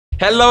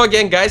Hello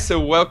again, guys, so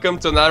welcome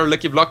to another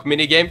Lucky Block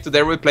minigame.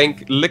 Today we're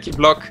playing Lucky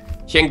Block,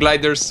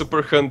 HANGGLIDER,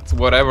 Super Hunt,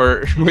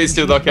 whatever. We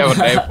still don't have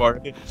a name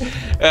for it.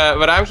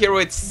 But I'm here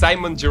with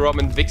Simon, Jerome,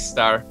 and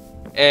Vikkstar.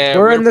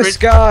 We're in the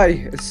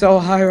sky. It's so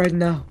high right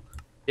now.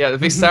 Yeah,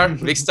 Vikkstar,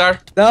 Vikkstar.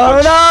 No.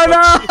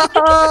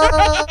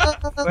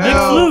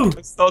 Well,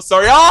 I'm so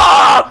sorry.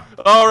 Oh!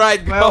 All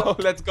right, go.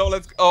 Let's go.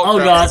 Oh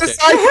God! Okay.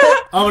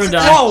 I'm gonna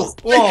die.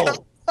 Whoa.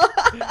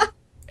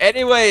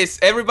 Anyways,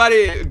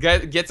 everybody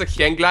gets a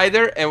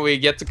HANGGLIDER, and we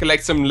get to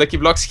collect some Lucky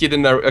Blocks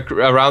hidden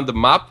around the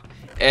map.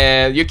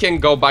 And you can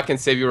go back and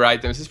save your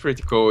items. It's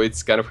pretty cool.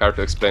 It's kind of hard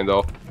to explain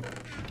though.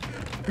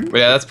 But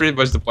yeah, that's pretty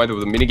much the point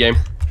of the minigame.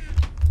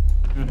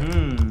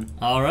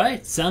 All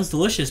right, sounds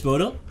delicious,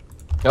 Bodil.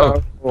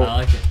 Oh. I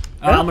like it.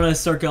 All right, I'm gonna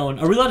start going.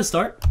 Are we allowed to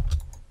start?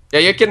 Yeah,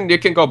 you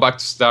can go back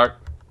to start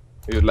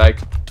if you'd like.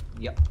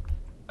 Yep.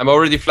 I'm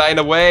already flying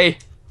away.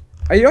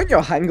 Are you on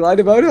your hang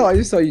glider, Bodil? I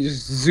just saw you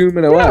just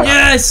zooming away.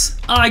 Yes,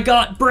 I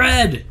got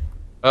bread.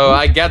 Oh,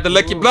 I got the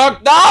Lucky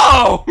Block.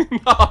 No!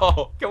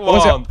 No! Come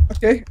on.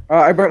 Okay.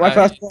 I broke my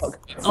first block.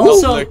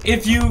 Also,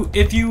 if you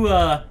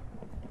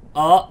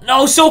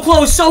no, so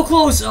close.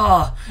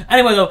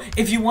 Anyway, though,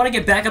 if you want to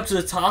get back up to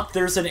the top,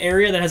 there's an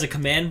area that has a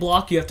command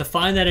block. You have to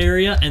find that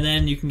area, and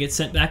then you can get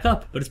sent back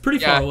up. But it's pretty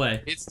far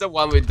away. It's the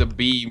one with the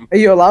beam. Are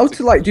you allowed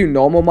to like do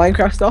normal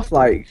Minecraft stuff,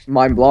 like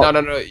mine blocks?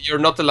 No. You're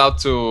not allowed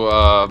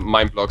to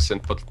mine blocks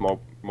and put more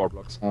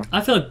blocks. Oh. I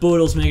feel like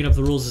Bodil's making up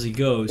the rules as he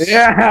goes.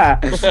 Yeah.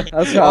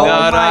 That's how.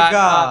 Oh my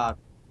God!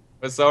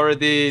 It's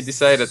already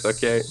decided.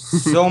 Okay.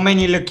 So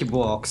many lucky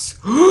blocks.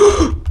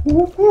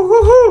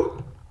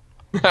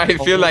 I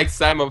feel like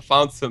Simon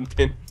found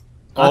something.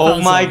 Oh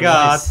my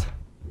God! Nice.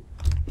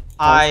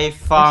 I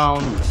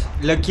found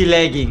lucky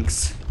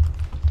leggings.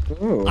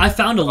 Ooh. I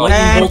found a lightning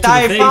And bolt to the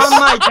I face. found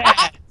my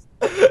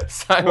dad.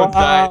 Simon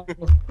died.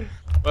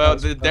 Well,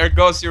 there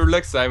goes your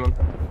luck, Simon.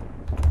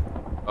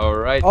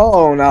 Alright.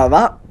 Oh, now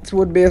that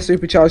would be a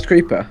supercharged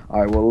creeper.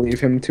 I will leave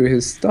him to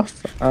his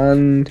stuff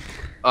and.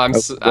 I'm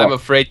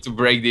afraid to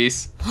break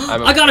this.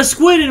 I got a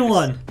squid in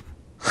one.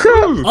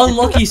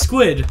 Unlucky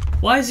squid.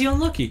 Why is he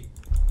unlucky?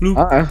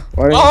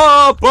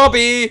 Oh,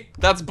 Bobby!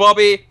 That's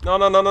Bobby! No.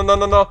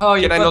 Oh,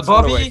 you got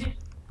Bobby?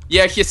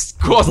 Yeah, he's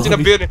close in a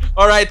building.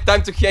 Alright,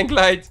 time to hang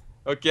glide.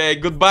 Okay,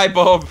 goodbye,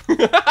 Bob.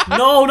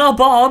 No, not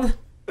Bob.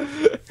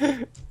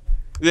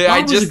 Yeah,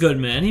 Bob was a good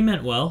man. He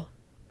meant well.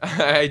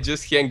 I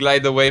just hang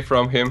glide away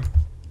from him.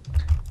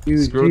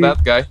 Screw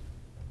that guy.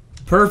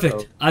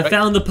 Perfect. I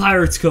found the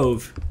Pirate's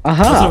Cove. That's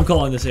what I'm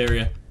calling this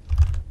area.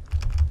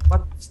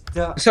 What's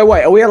the... So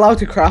wait, are we allowed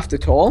to craft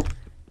at all?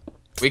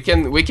 We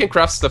can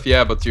craft stuff,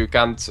 yeah, but you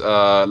can't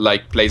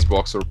like place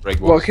blocks or break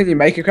blocks. Well, can you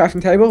make a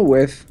crafting table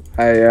with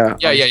a?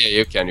 Yeah,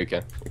 you can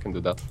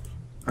do that.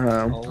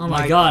 Oh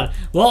my God!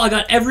 Well, I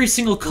got every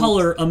single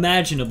color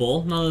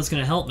imaginable. None of that's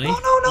gonna help me.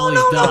 All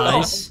these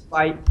dice.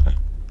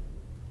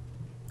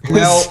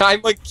 Well,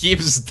 Simon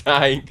keeps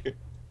dying.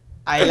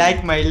 I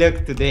like my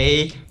luck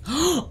today.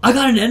 I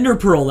got an ender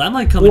pearl. That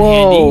might come in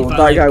handy. Whoa, If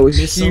that guy was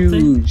miss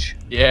something. huge.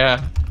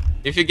 Yeah.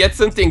 If you get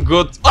something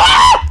good.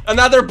 Ah!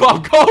 Another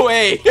Bob, go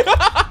away!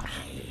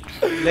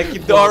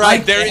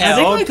 Alright, there is.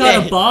 I think I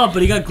got a Bob,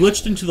 but he got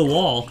glitched into the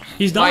wall.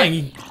 He's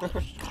dying.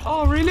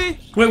 Oh, really?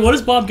 Wait, what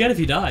does Bob get if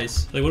he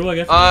dies? Like, what do I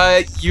get from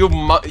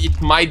him?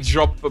 It might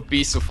drop a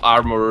piece of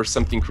armor or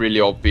something really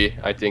OP,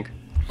 I think.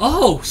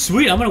 Oh,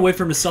 sweet. I'm gonna wait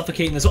for him to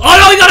suffocate in this. Oh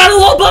no, he got out of the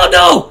wall, Bob,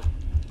 no!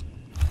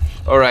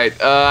 Alright,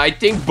 I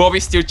think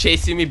Bobby's still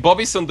chasing me.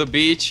 Bobby's on the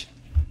beach.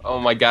 Oh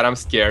my God, I'm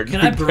scared. Can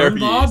I There burn he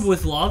Bob is.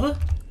 with lava?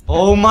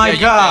 Oh my Yeah, you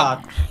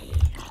God!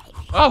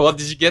 Oh, what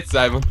did you get,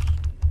 Simon?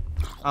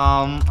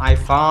 I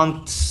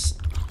found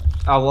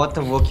a lot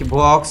of lucky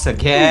blocks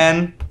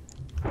again,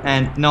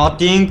 and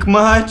nothing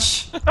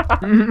much.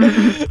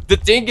 The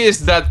thing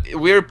is that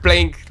we're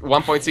playing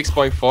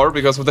 1.6.4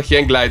 because of the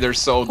HANGGLIDER,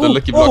 so the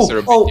lucky blocks are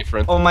a bit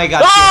different. Oh my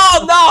God!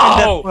 Oh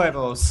yes. no!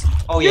 Puddles.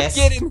 Oh You're yes.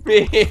 kidding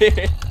me!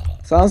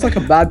 Sounds like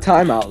a bad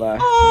time out there.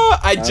 Oh,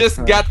 I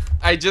just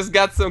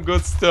got some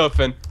good stuff,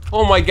 and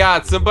oh my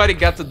God, somebody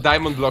got a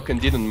diamond block and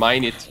didn't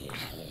mine it.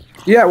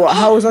 Yeah, well,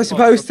 how was I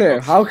supposed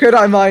to? How could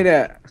I mine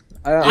it?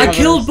 I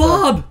killed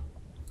Bob!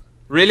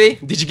 Really?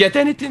 Did you get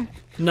anything?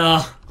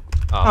 Nah.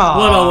 Aw.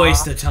 What a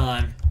waste of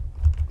time.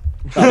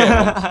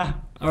 Alright,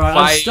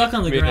 I'm stuck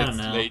on the 5 ground minutes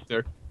now.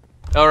 later.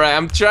 Alright,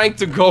 I'm trying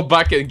to go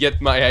back and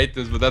get my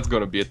items, but that's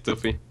gonna be a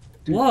toughie.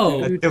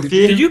 Whoa. Tuffy.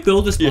 Did you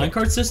build this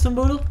minecart system,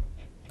 Bodil?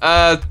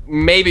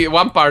 Maybe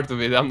one part of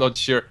it, I'm not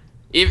sure.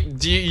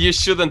 You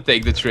shouldn't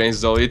take the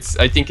trains though,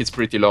 I think it's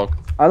pretty long.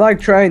 I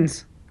like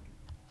trains.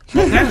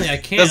 Apparently I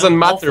can't. Doesn't I'm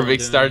matter, awful at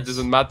Vikkstar, doing this.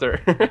 doesn't matter.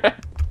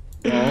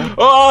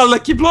 Oh,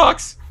 lucky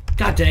blocks!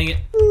 God dang it.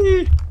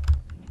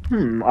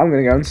 I'm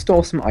gonna go and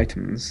store some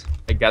items.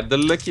 I got the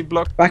lucky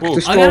block. Back Cool.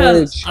 to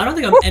storage. I don't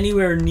think I'm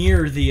anywhere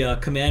near the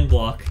command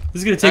block.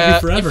 This is gonna take me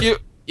forever.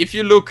 If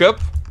you look up,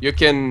 you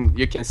can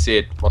see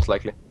it most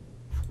likely,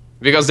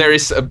 because there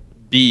is a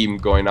beam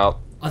going out.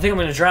 I think I'm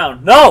gonna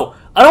drown. No!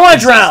 I don't wanna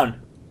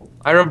drown!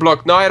 Iron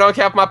block. No, I don't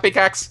have my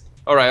pickaxe.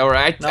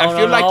 Alright. No, I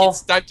feel no, like no.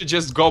 it's time to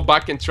just go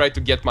back and try to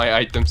get my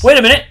items. Wait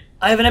a minute!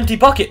 I have an empty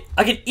bucket.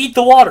 I can eat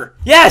the water.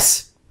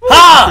 Yes!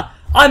 Ha!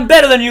 I'm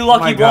better than you,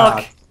 Lucky my Block.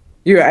 God.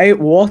 You ate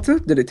water?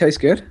 Did it taste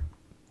good?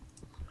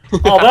 Oh,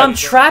 but I'm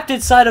trapped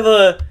inside of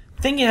a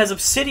thing that has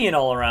obsidian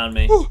all around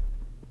me.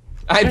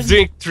 I'm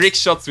doing trick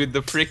shots with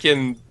the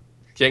freaking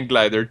hang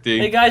glider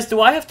thing. Hey guys,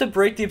 do I have to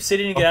break the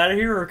obsidian to get out of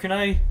here, or can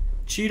I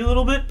cheat a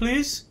little bit,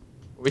 please?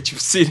 Which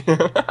obsidian?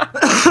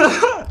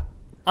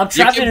 I'm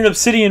trapped in an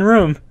obsidian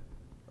room.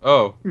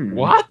 Oh,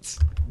 what?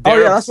 Oh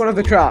yeah, that's one of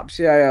the traps.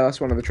 Yeah, that's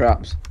one of the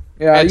traps.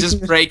 Yeah, I you just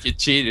can break it,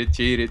 cheat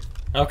it.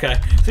 Okay.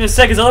 I was gonna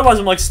say, because otherwise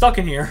I'm like stuck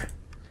in here.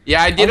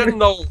 Yeah, I don't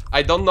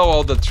know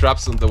all the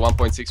traps on the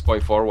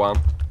 1.6.4 one.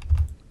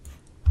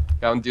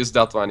 Haven't used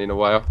that one in a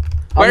while.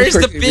 Where is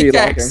the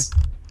pickaxe?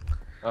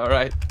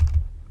 Alright.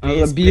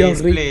 Please, Be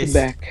please.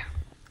 back.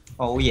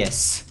 Oh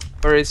yes.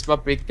 Where is my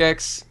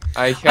pickaxe?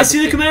 I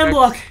see the command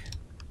block.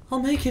 I'll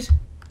make it.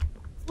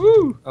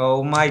 Woo!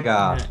 Oh my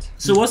God.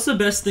 So what's the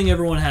best thing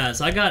everyone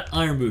has? I got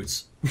iron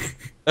boots.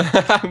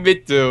 Me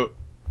too.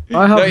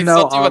 I have it's no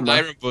not even armor.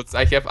 iron boots.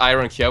 I have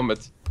iron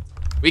helmet.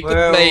 We could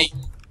Well-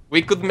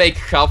 make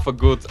half a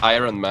good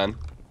Iron Man.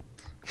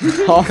 Half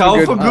a How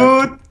good for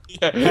iron.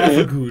 good? Half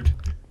a good.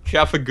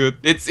 Half a good.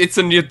 It's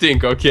a new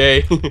thing,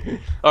 okay?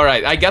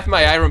 Alright, I got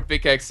my iron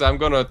pickaxe, so I'm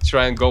gonna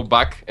try and go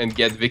back and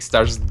get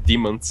Vikkstar's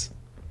demons.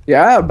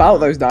 Yeah, about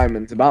those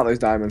diamonds,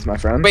 my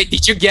friend. Wait,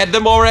 did you get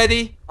them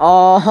already?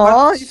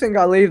 You think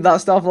I leave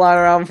that stuff lying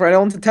around for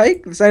anyone to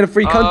take? This ain't a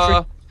free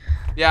country.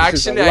 Yeah,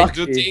 This is actually a I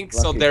do lucky- think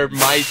so. lucky. There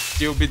might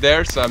still be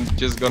there, so I'm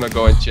just gonna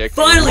go and check.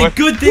 Finally, What?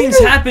 good things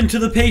happen to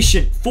the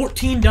patient.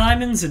 14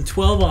 diamonds and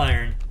 12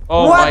 iron.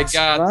 Oh What? my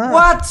god. Wow.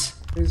 What?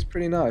 It's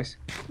pretty nice.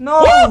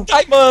 No. Woo!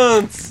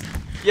 Diamonds!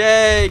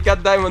 Yay,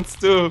 got diamonds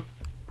too.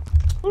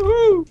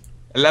 Woohoo!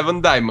 11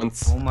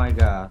 diamonds. Oh my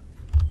God.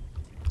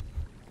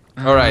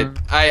 Alright,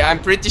 I'm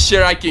pretty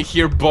sure I can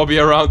hear Bobby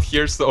around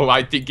here, so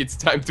I think it's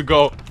time to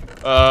go.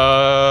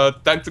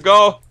 Time to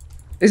go.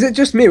 Is it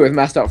just me with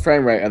messed up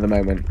frame rate at the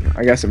moment?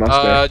 I guess it must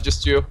be.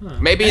 Just you.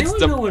 Maybe Anyone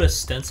it's the. know what a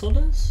stencil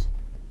does?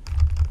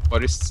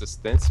 What is the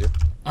stencil?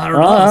 I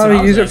don't know. that's what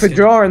I was Use it for asking.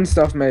 drawing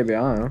stuff, maybe.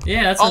 I don't know.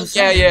 Yeah, that's Oh, what I'm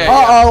saying. yeah.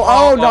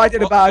 Oh no! oh, I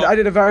did a oh, bad. oh. I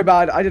did a very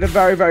bad. I did a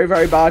very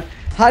bad.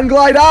 Hang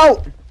glide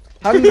out.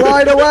 Hang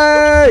glide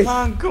away. Come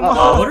on, come Oh,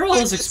 on. what are all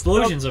those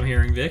explosions I'm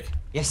hearing, Vic?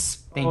 Yes,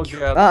 Oh, thank you.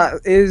 God.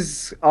 That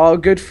is our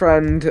good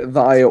friend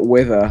thy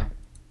wither.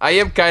 I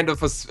am kind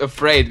of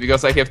afraid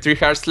because I have 3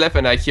 hearts left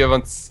and I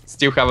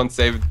still haven't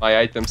saved my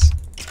items.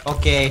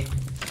 Okay.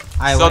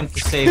 I So- want to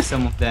save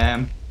some of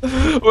them.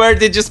 Where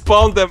did you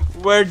spawn them?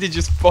 Where did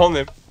you spawn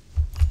them?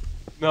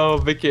 No,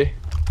 Vicky.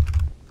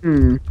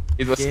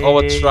 It was all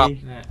a trap.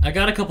 Alright, I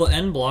got a couple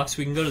end blocks.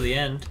 We can go to the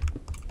end.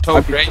 Oh,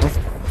 great.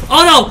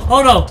 Oh no!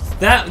 Oh no!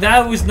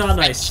 That was not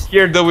nice.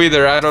 Hear the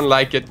wither, I don't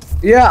like it.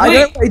 Yeah, I Wait.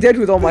 don't know what he did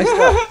with all my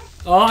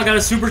stuff. Oh, I got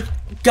a super.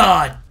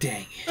 God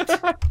dang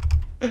it!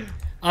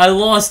 I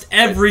lost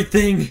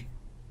everything.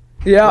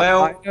 Yeah,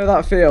 Well- I know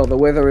that feel. The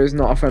wither is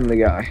not a friendly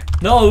guy.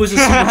 No, it was a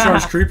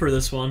supercharged creeper.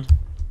 This one.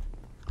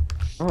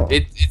 Oh.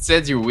 It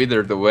said you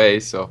withered away,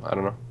 so I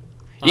don't know.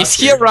 Oh, Is that's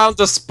he weird. around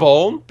the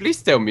spawn?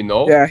 Please tell me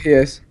no. Yeah, he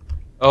is.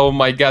 Oh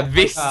my god,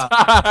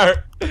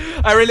 Vikkstar!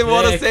 I really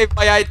want to Vic. save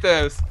my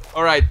items.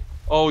 Alright.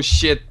 Oh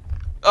shit.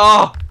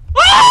 Oh!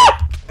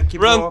 Ah! Lucky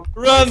Run! block.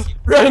 Run!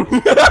 Run!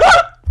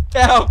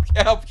 Help!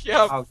 Help!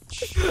 Help!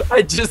 Ouch.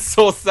 I just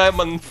saw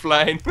Simon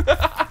flying.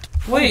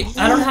 Wait,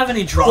 I don't have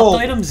any dropped Oh.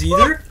 items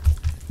either.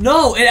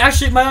 No, it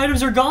actually my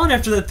items are gone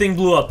after that thing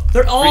blew up.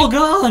 They're all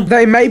gone.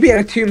 They may be in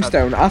a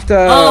tombstone after.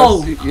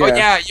 Oh. Oh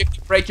yeah, you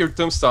can break your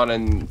tombstone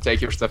and take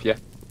your stuff, yeah.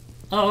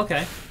 Oh, okay.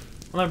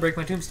 I'm gonna break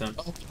my tombstone.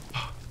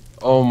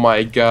 Oh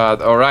my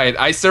god, alright.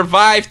 I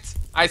survived!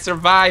 I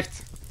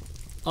survived!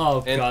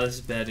 Oh And- god, this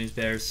is bad news,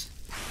 bears.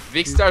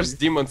 Vikkstar's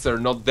demons are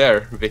not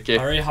there, Vicky.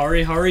 Hurry,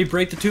 hurry, hurry!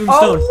 Break the Oh,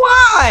 tombstone.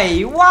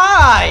 why?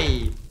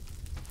 Why?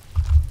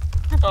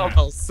 Oh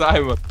no,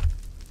 Simon.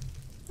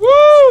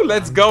 Woo!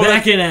 Let's go!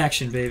 Back in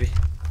action, baby.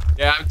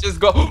 Yeah, I'm just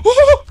go.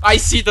 I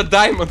see the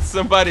diamonds.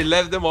 Somebody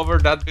left them over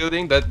that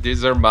building. That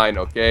these are mine.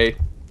 Okay.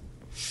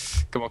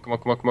 Come on, come on,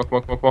 come on, come on, come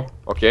on, come on, come on.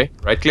 Okay,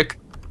 right click.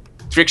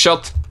 Trick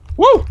shot.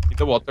 Woo! In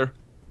the water.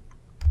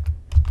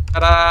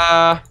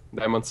 Ta-da!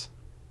 Diamonds.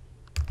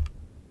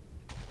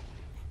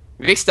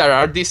 Vikkstar,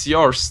 are these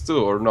yours too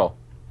or no?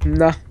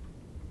 Nah.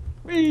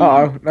 Whee!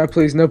 Uh-oh. No,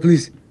 please. No,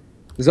 please.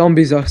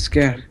 Zombies are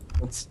scared.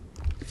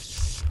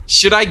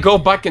 Should I go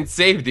back and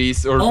save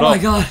these or Oh not? my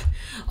god!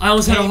 I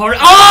almost had a heart.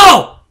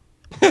 Oh!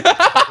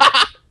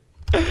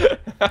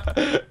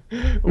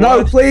 No, What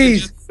did you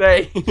please. just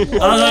say? I was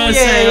gonna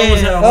say I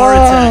almost had a heart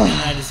attack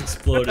and I just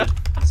exploded.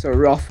 It's a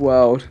rough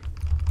world.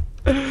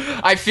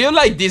 I feel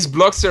like these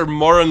blocks are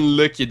more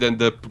unlucky than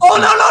the. Oh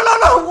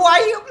no! Why?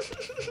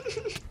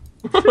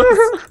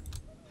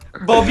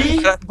 Bobby?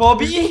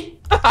 Bobby?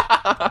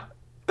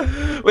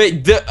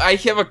 Wait, I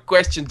have a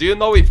question. Do you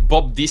know if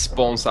Bob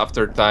despawns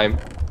after time?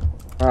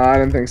 I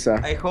don't think so.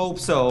 I hope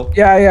so.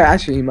 Yeah,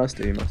 actually, he must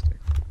do. He must do.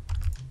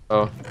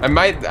 Oh,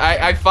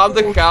 I found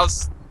the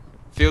house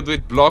filled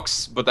with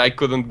blocks, but I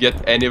couldn't get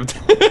any of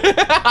them.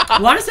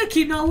 Why does that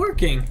keep not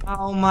working?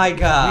 Oh my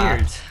god.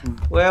 Weird.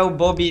 Well,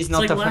 Bobby is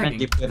not like a lagging.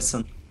 friendly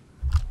person.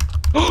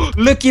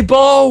 Lucky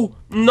bow!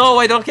 No,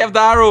 I don't have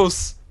the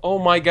arrows. Oh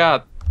my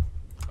god.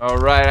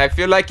 Alright, I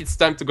feel like it's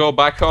time to go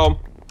back home.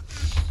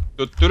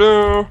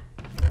 Doo-doo-doo.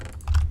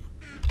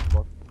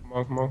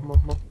 Come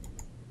on.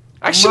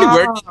 Actually,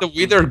 where did the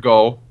wither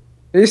go?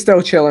 He's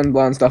still chilling,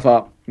 blowing stuff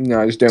up.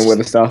 No, just doing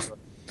wither stuff.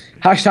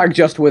 Hashtag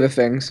just wither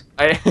things.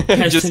 I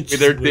just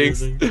wither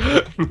things.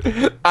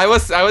 I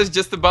was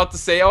just about to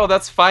say, oh,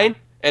 that's fine.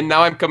 And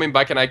now I'm coming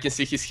back and I can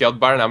see his health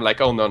bar and I'm like,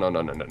 oh, no.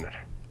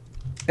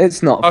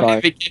 It's not Okay,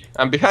 fine. Vicky,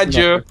 I'm behind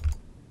you.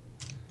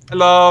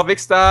 Hello,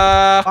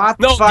 Vikkstar. What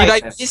No, did I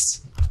virus?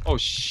 miss? Oh,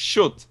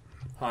 shoot.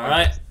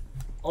 Alright.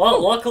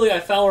 Well, luckily I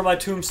found where my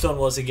tombstone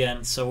was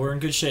again, so we're in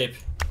good shape.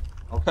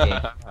 Okay.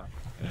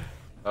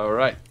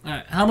 Alright.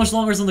 Alright, how much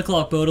longer is on the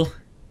clock, Bodil?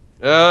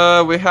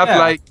 We have Yeah.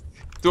 like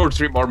 2 or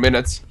 3 more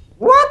minutes.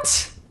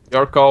 What?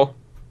 Your call.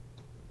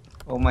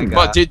 Oh my god.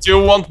 But did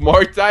you want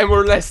more time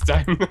or less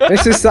time?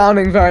 This is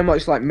sounding very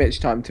much like Mitch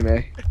time to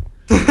me.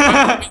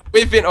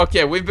 We've been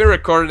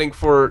recording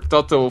for a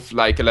total of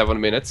like 11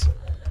 minutes.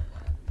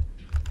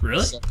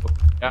 Really? So,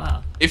 yeah.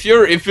 Wow. If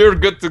you're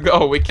good to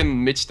go, we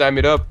can Mitch time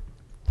it up.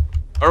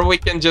 Or we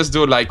can just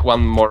do like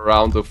one more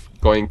round of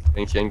going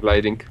and hang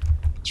gliding,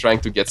 trying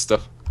to get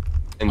stuff.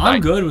 And I'm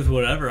dying. good with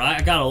whatever. I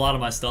got a lot of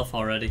my stuff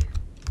already.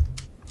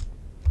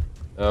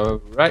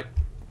 Right.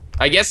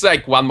 I guess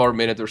like 1 more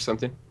minute or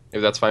something,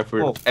 if that's fine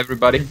for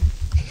everybody.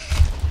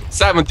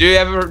 Simon, do you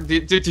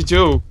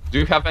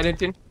have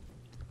anything?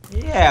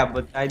 Yeah,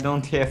 but I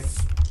don't have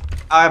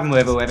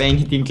armor or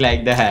anything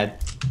like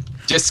that.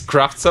 Just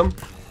craft some,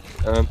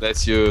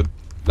 unless you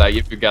like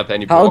if you got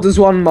any. How block. does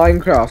one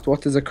Minecraft?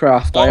 What is a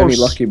craft? I Oh, only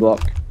lucky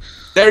block.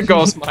 There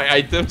goes my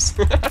items.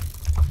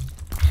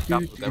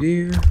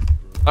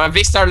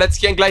 Vikkstar, let's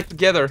hang glide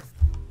together.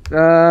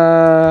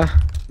 No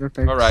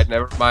thanks. Alright,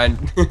 never mind.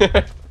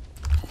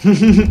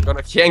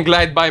 Gonna hang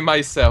glide by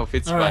myself,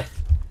 it's Alright. fine.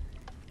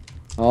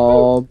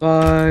 All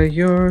by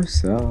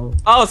yourself.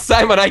 Oh,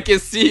 Simon, I can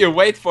see you.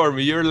 Wait for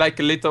me. You're like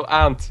a little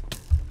ant.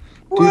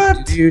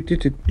 What?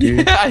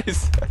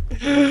 Yes.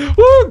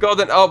 Woo,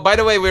 golden. Oh, by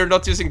the way, we're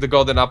not using the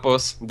golden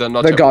apples. The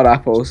god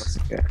apples.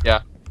 Yeah.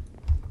 Yeah.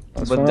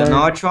 That's But fine. the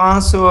notch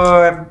ones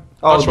or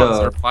all Notch ones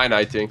are the... fine,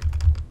 I think.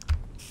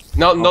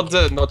 No, not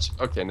the notch.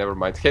 Okay, never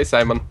mind. Hey,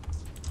 Simon.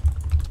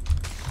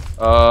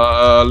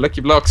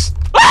 Lucky blocks.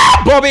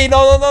 Ah, Bobby!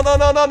 No!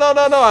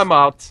 I'm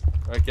out.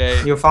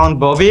 Okay. You found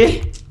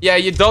Bobby? Yeah,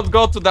 you don't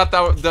go to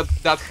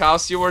that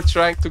house you were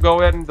trying to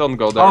go in. Don't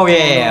go there. Oh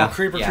yeah. No,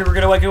 creeper, yeah. creeper,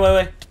 get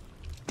away.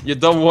 You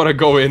don't want to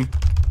go in.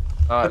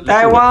 But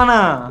I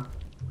wanna.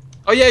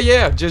 Oh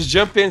yeah. Just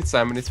jump in,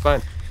 Simon. It's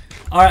fine.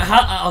 Alright,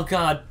 oh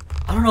god.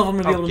 I don't know if I'm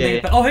gonna be able to make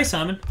it back. Oh, hey,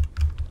 Simon.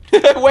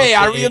 Wait,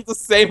 are we Okay. on the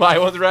same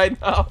island right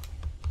now?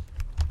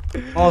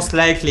 Most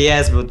likely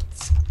yes, but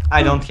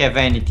I don't have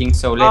anything,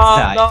 so let's Oh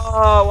die.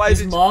 no! Why These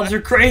did mobs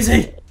are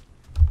crazy.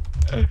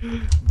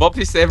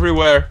 Bobs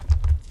everywhere?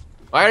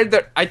 Why are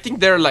there? I think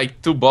there are like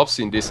 2 Bobs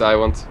in this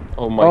island.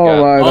 Oh my Oh,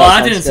 god! wow, Oh, that that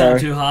sounds didn't sound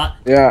scary. too hot.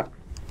 Yeah.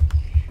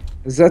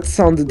 That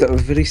sounded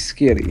very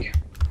scary.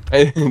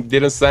 I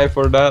didn't sign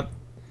for that.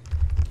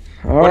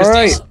 What is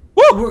Alright. this?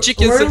 Woo! We're,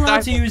 Chickens we're and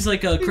allowed to diamonds. use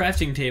like a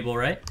crafting table,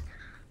 right?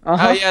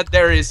 Uh-huh. Yeah,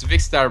 there is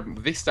Vikkstar.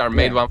 Vikkstar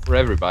made Yeah. one for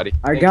everybody.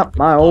 I got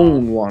my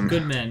own one.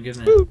 Good man.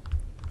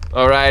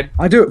 Alright,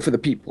 I do it for the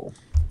people.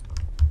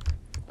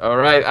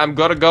 alright. I'm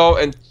gonna go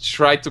and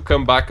try to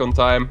come back on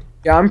time.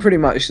 Yeah, I'm pretty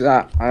much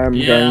that. I am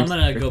Yeah, going I'm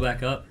gonna go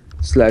back up.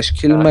 /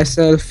 kill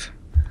myself.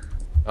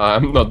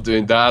 I'm not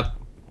doing that.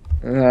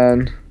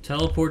 And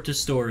Teleport to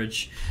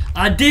storage.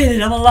 I did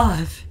it! I'm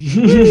alive!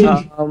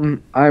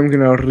 I'm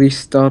gonna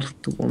restart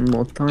one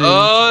more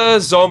time.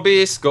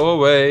 Zombies, go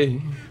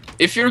away.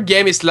 If your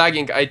game is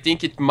lagging, I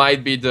think it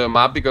might be the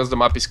map because the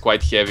map is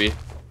quite heavy.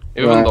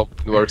 Even Right. though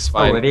it works Oh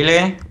fine.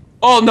 really?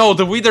 Oh no,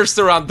 the withers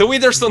around. The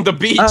withers on the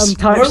beach.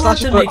 Type We're allowed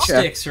to make /butcher.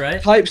 sticks,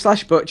 right? Type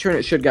 /butcher and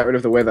it should get rid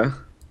of the wither.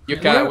 You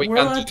can't. We're We can't.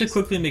 allowed do to this.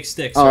 quickly make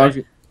sticks, Oh,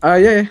 right?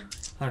 yeah.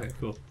 Okay,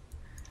 cool.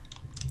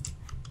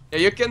 Yeah,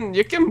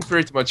 you can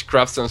pretty much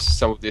craft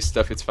some of this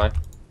stuff. It's fine.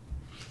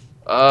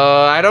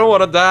 I don't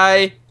wanna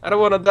die.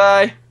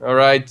 All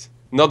right,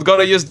 not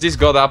gonna use this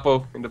god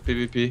apple in the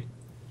PvP.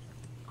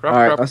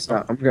 Alright, that's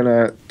that. I'm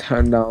gonna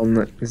turn down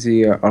the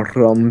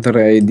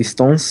rendre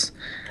distance.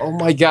 Oh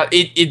my god,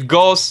 it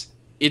goes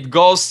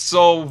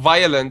so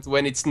violent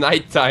when it's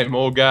nighttime.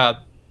 Oh god.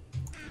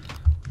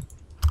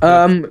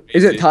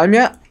 Is it time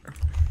yet?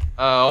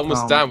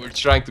 Almost time. We're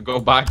trying to go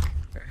back.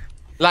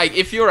 Like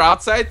if you're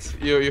outside,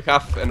 you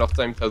have enough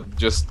time to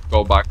just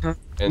go back.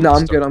 And No,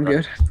 I'm start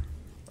good.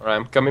 Alright,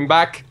 I'm coming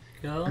back.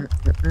 Go.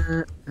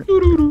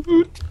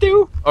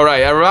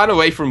 Alright, I ran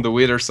away from the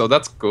wither, so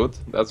that's good.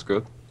 That's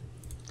good.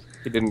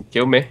 He didn't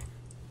kill me.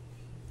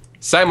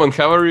 Simon,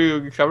 how are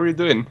you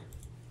doing?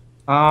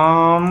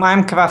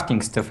 I'm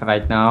crafting stuff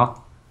right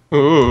now.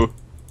 Ooh.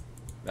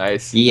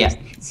 Nice. Yeah.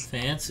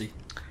 Fancy.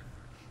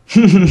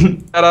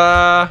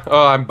 Ta-da!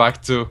 Oh, I'm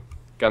back too.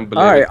 Can't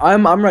believe Alright, it.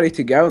 I'm ready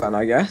to go then,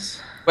 I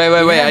guess. Wait.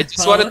 Yeah, I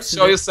just wanted to Alex,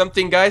 show you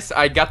something, guys.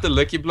 I got the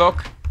lucky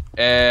block,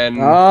 and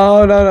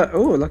Oh no.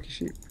 Oh, lucky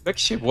sheep. lucky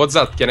sheep. What's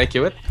that? Can I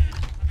kill it?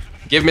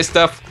 Give me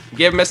stuff.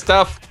 Give me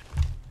stuff.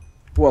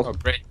 Well, Oh,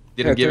 great.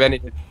 Didn't give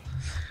anything.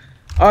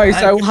 alright,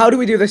 so how do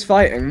we do this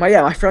fighting?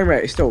 My frame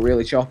rate is still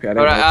really choppy. I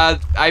don't know.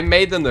 Alright, I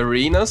made an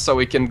arena so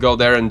we can go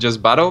there and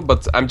just battle,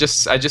 but I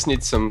just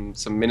need some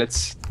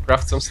minutes to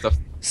craft some stuff.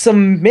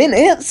 Some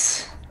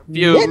minutes.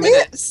 Few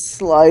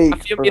minutes. Like A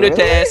few really?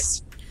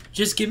 minutes.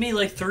 Just give me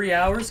like 3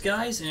 hours,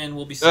 guys, and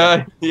we'll be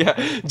set. Yeah,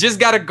 just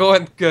gotta go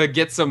and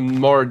get some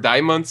more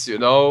diamonds. You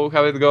know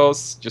how it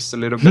goes. Just a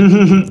little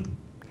bit.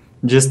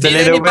 Just a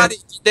little bit.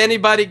 Did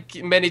anybody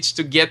manage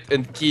to get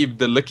and keep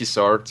the lucky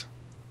sword?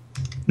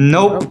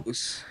 Nope.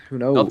 Who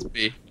knows? Not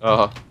me.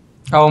 Oh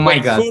Oh my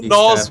Wait, god. who Vikkstar.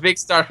 knows?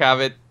 Vikkstar have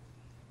it.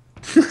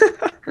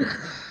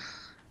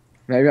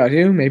 Maybe I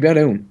do. Maybe I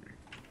don't.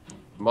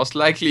 Most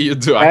likely you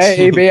do.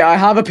 Actually. Maybe I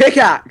have a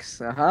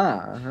pickaxe.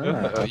 Aha.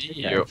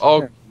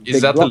 Oh, is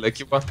Big that the block.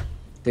 lucky one?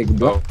 Big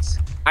blocks.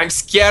 I'm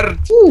scared.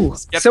 Ooh,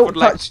 Scared silk for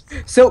life. touch.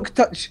 Silk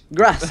touch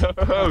grass.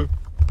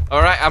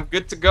 All right, I'm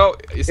good to go.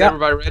 Is Yeah.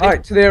 everybody ready?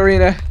 Alright, to the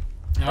arena.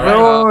 All right.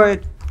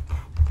 Alright.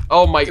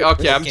 Oh my.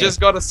 Okay, I'm Okay. just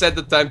gonna set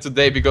the time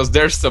today because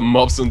there's some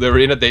mobs in the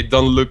arena. They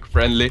don't look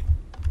friendly,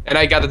 and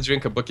I gotta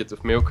drink a bucket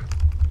of milk.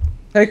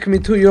 Take me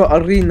to your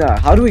arena.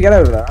 How do we get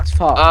over there? That's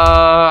far.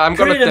 I'm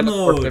gonna Creative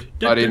teleport mode.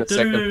 everybody in a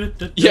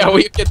second. Yeah,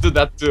 we can do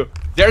that too.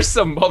 There's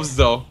some mobs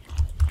though.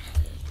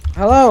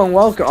 Hello and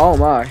welcome. Oh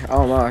my.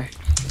 Oh my.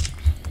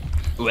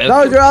 No,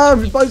 Welcome.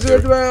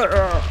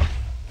 Jerome.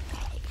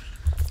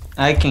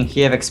 I can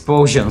hear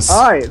explosions.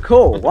 Alright,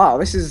 cool. Wow,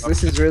 this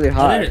is really I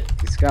high. did it.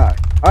 This guy.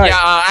 Alright.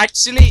 Yeah,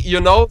 actually, you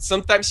know,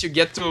 sometimes you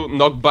get to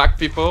knock back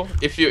people.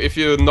 If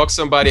you knock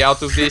somebody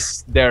out of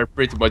this, they're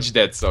pretty much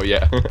dead. So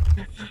yeah.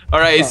 All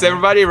right, is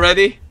everybody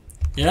ready?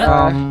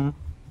 Yeah.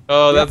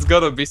 Oh, that's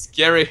gonna be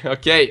scary.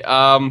 Okay,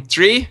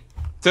 3,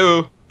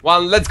 2,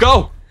 1, let's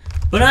go.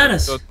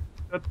 Bananas. Oh.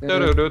 No.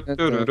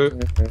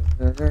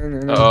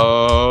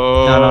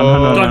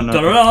 Dun, dun, dun,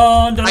 dun,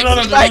 I dun, feel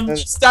dun, like dun.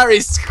 Vikkstar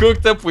is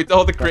hooked up with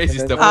all the crazy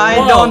stuff. I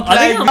Whoa, don't I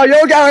think like. Oh,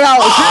 you're going out.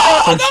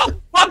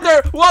 Oh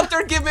no!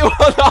 Water! Give me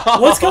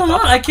one! What's going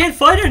on? I can't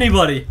fight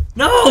anybody.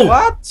 No.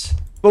 What?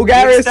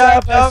 Bulgaria Vikkstar,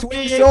 server. help Swing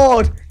me.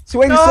 sword.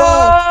 Swing sword.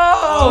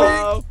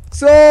 No!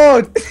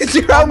 Sword.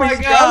 Oh my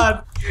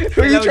god!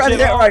 Who are you Hello, trying to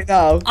hit Jerome. right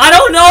now? I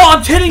don't know.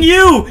 I'm hitting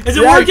you. Is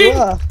it working?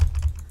 Yeah.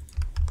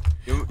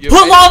 You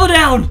Put made- lava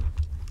down.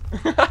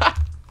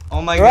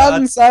 Oh my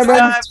Run, god!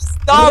 Simon.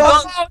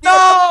 Stop!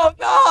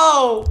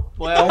 No!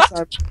 Well,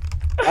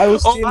 I will Oh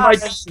steal my my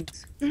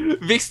God.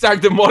 Vikkstar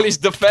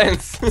demolished the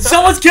fence.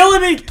 Someone's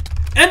killing me.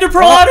 Ender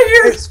Pearl out of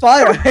here. It's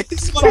fire.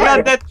 It's oh my fire.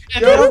 god, that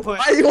Jerome, why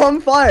are you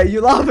on fire?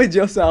 You laughed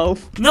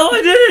yourself. No,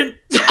 I didn't.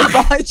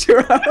 Bye,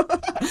 Jerome.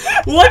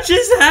 What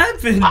just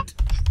happened?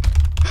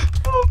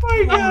 Oh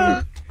my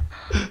god!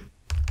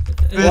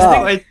 Best Wow.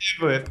 thing I did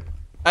with.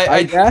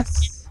 I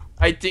guess.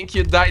 I think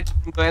you died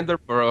from the Ender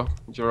Pearl,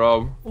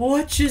 Jerome.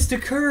 What just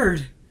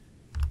occurred?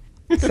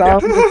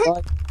 Sounds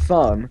like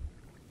fun.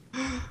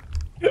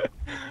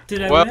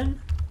 Did I Well-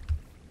 win?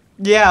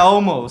 Yeah,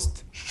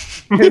 almost.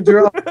 Hey,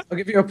 Jerome, I'll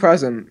give you a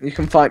present. You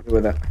can fight me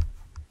with it.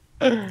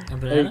 A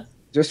banana?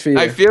 Just for you.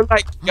 I feel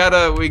like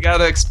we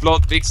gotta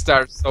explode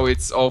Vikkstar so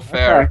it's all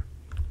fair.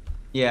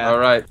 Yeah. All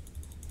right.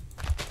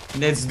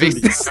 Let's do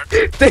this.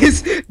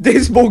 Vikkstar.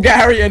 this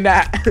Bulgarian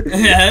net.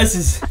 Yeah, this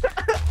is.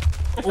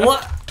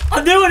 What?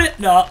 I'm doing it.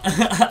 No.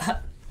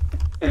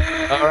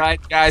 All right,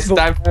 guys.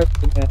 Time for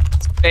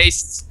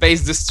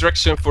space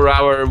destruction for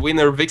our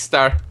winner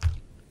Vikkstar.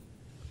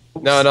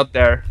 No, not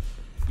there.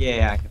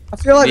 Yeah. I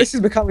feel like this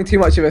is becoming too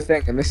much of a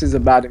thing, and this is a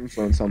bad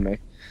influence on me.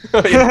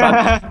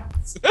 Fly,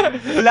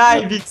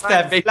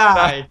 Vikkstar,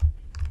 fly.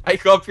 I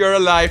hope you're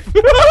alive.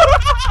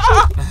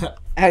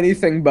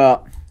 Anything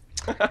but.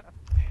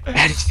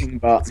 Anything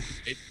but.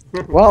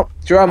 Well,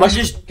 Jerome, I'm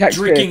just XP.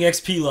 drinking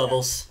XP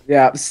levels.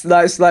 Yeah,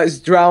 let's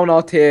drown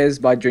our tears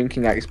by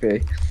drinking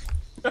XP.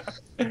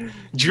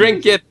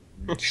 Drink it.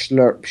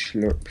 Slurp,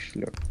 slurp,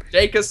 slurp.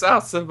 Take us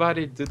out,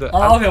 somebody. Do the.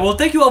 Oh, okay, well,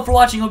 thank you all for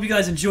watching. Hope you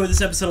guys enjoyed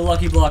this episode of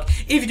Lucky Block.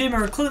 If you did,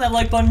 remember, click that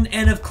like button,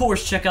 and of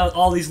course, check out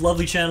all these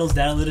lovely channels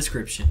down in the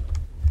description.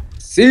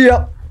 See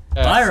ya.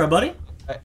 Bye, everybody.